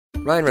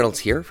Ryan Reynolds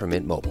here from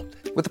Mint Mobile.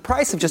 With the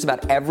price of just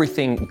about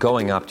everything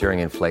going up during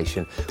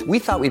inflation, we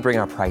thought we'd bring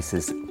our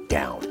prices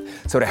down.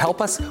 So to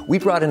help us, we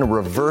brought in a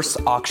reverse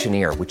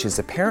auctioneer, which is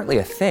apparently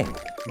a thing.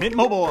 Mint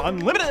Mobile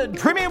Unlimited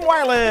Premium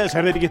Wireless.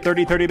 How to get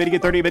 30, 30, bit to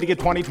get 30, bit to get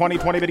 20, 20,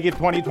 20, bit to get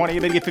 20, 20,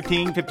 bit to get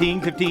 15,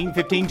 15, 15,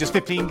 15, just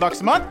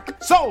 $15 a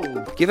month?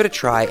 Sold! Give it a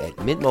try at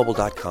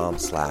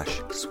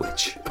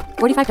mintmobile.com/switch.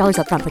 $45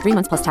 up front for 3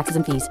 months plus taxes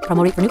and fees.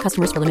 Promo rate for new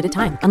customers for limited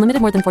time.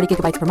 Unlimited more than 40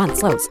 gigabytes per month.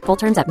 Slows full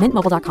terms at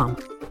mintmobile.com.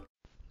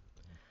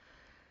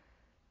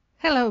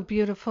 Hello,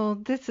 beautiful.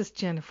 This is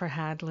Jennifer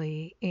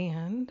Hadley,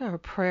 and our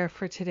prayer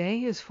for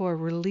today is for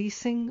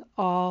releasing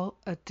all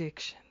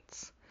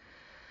addictions.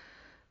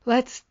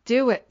 Let's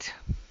do it.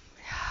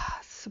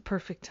 It's the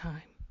perfect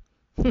time.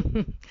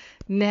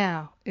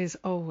 Now is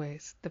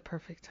always the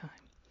perfect time.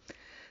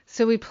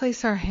 So we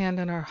place our hand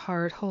on our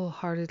heart,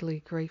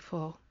 wholeheartedly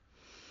grateful,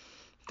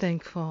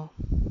 thankful,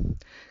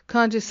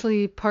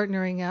 consciously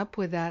partnering up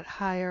with that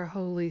higher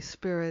Holy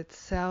Spirit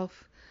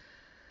self,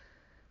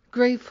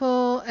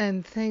 grateful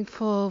and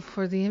thankful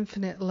for the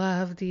infinite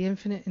love, the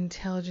infinite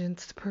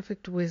intelligence, the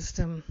perfect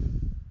wisdom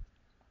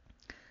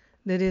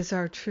that is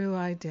our true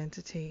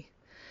identity.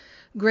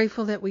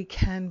 Grateful that we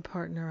can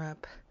partner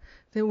up,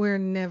 that we're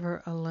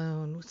never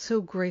alone. So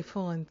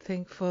grateful and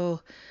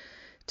thankful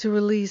to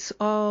release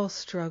all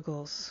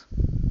struggles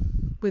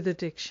with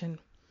addiction,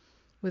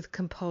 with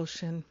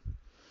compulsion,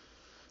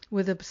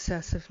 with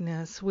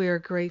obsessiveness. We are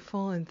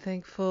grateful and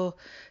thankful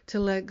to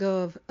let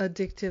go of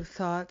addictive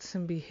thoughts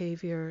and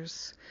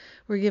behaviors.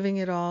 We're giving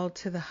it all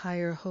to the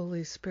higher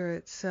Holy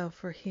Spirit self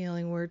for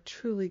healing. We're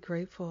truly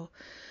grateful,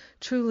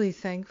 truly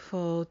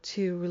thankful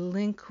to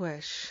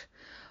relinquish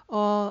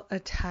all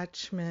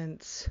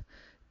attachments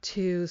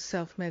to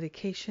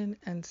self-medication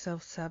and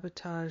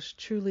self-sabotage.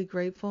 Truly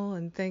grateful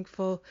and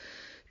thankful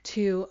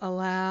to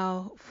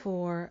allow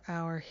for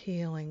our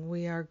healing.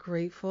 We are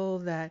grateful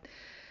that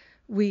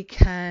we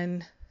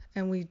can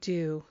and we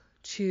do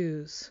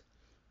choose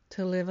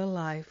to live a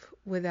life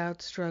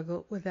without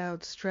struggle,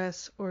 without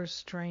stress or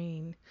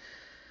strain.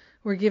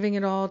 We're giving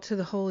it all to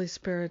the Holy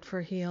Spirit for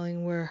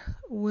healing. We're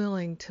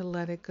willing to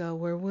let it go.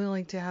 We're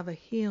willing to have a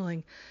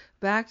healing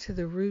back to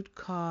the root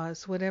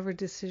cause, whatever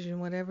decision,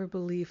 whatever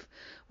belief,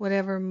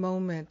 whatever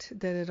moment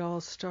that it all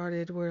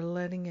started. We're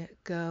letting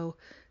it go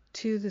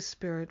to the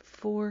Spirit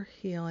for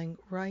healing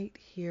right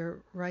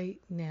here, right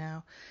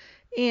now.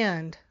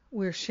 And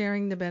we're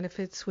sharing the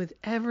benefits with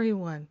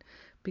everyone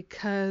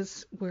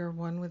because we're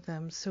one with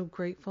them. So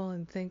grateful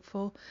and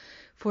thankful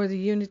for the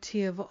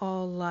unity of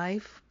all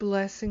life,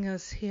 blessing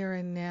us here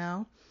and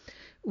now.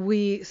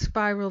 We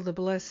spiral the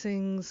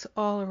blessings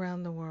all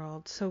around the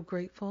world. So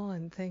grateful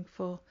and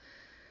thankful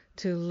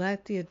to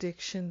let the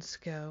addictions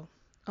go.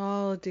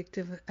 All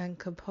addictive and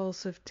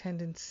compulsive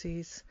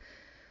tendencies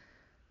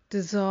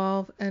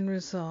dissolve and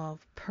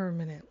resolve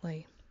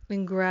permanently.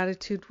 In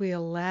gratitude, we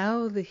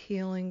allow the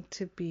healing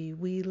to be.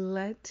 We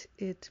let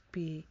it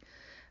be.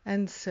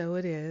 And so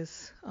it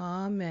is.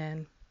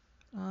 Amen.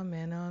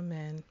 Amen.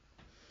 Amen.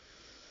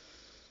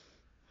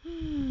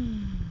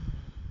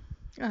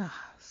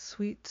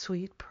 Sweet,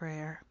 sweet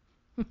prayer.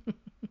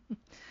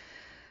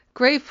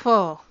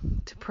 Grateful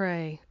to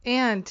pray.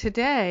 And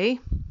today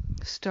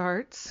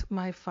starts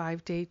my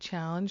 5-day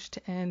challenge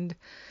to end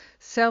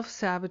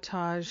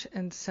self-sabotage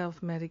and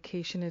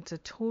self-medication. It's a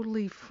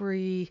totally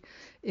free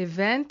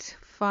event.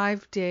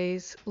 5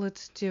 days.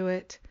 Let's do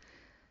it.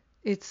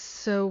 It's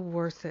so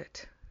worth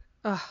it.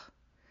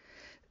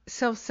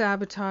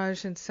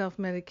 Self-sabotage and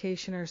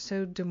self-medication are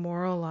so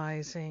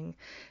demoralizing,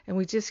 and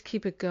we just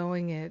keep it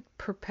going. It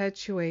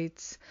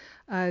perpetuates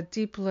a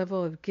deep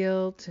level of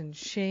guilt and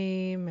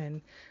shame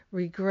and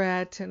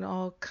regret and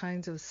all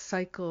kinds of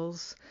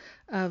cycles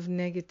of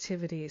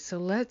negativity. So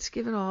let's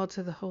give it all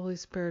to the Holy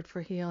Spirit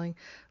for healing.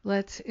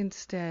 Let's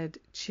instead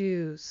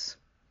choose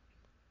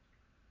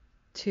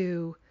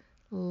to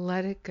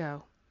let it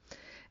go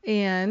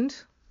and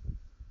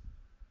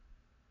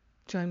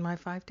join my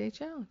 5-day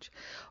challenge.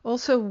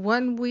 Also,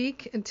 1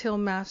 week until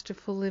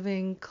Masterful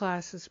Living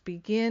classes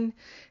begin,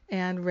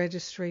 and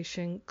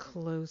registration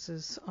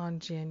closes on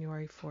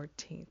January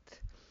 14th.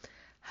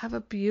 Have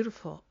a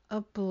beautiful,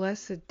 a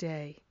blessed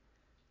day.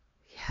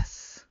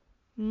 Yes.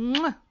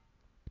 Mwah.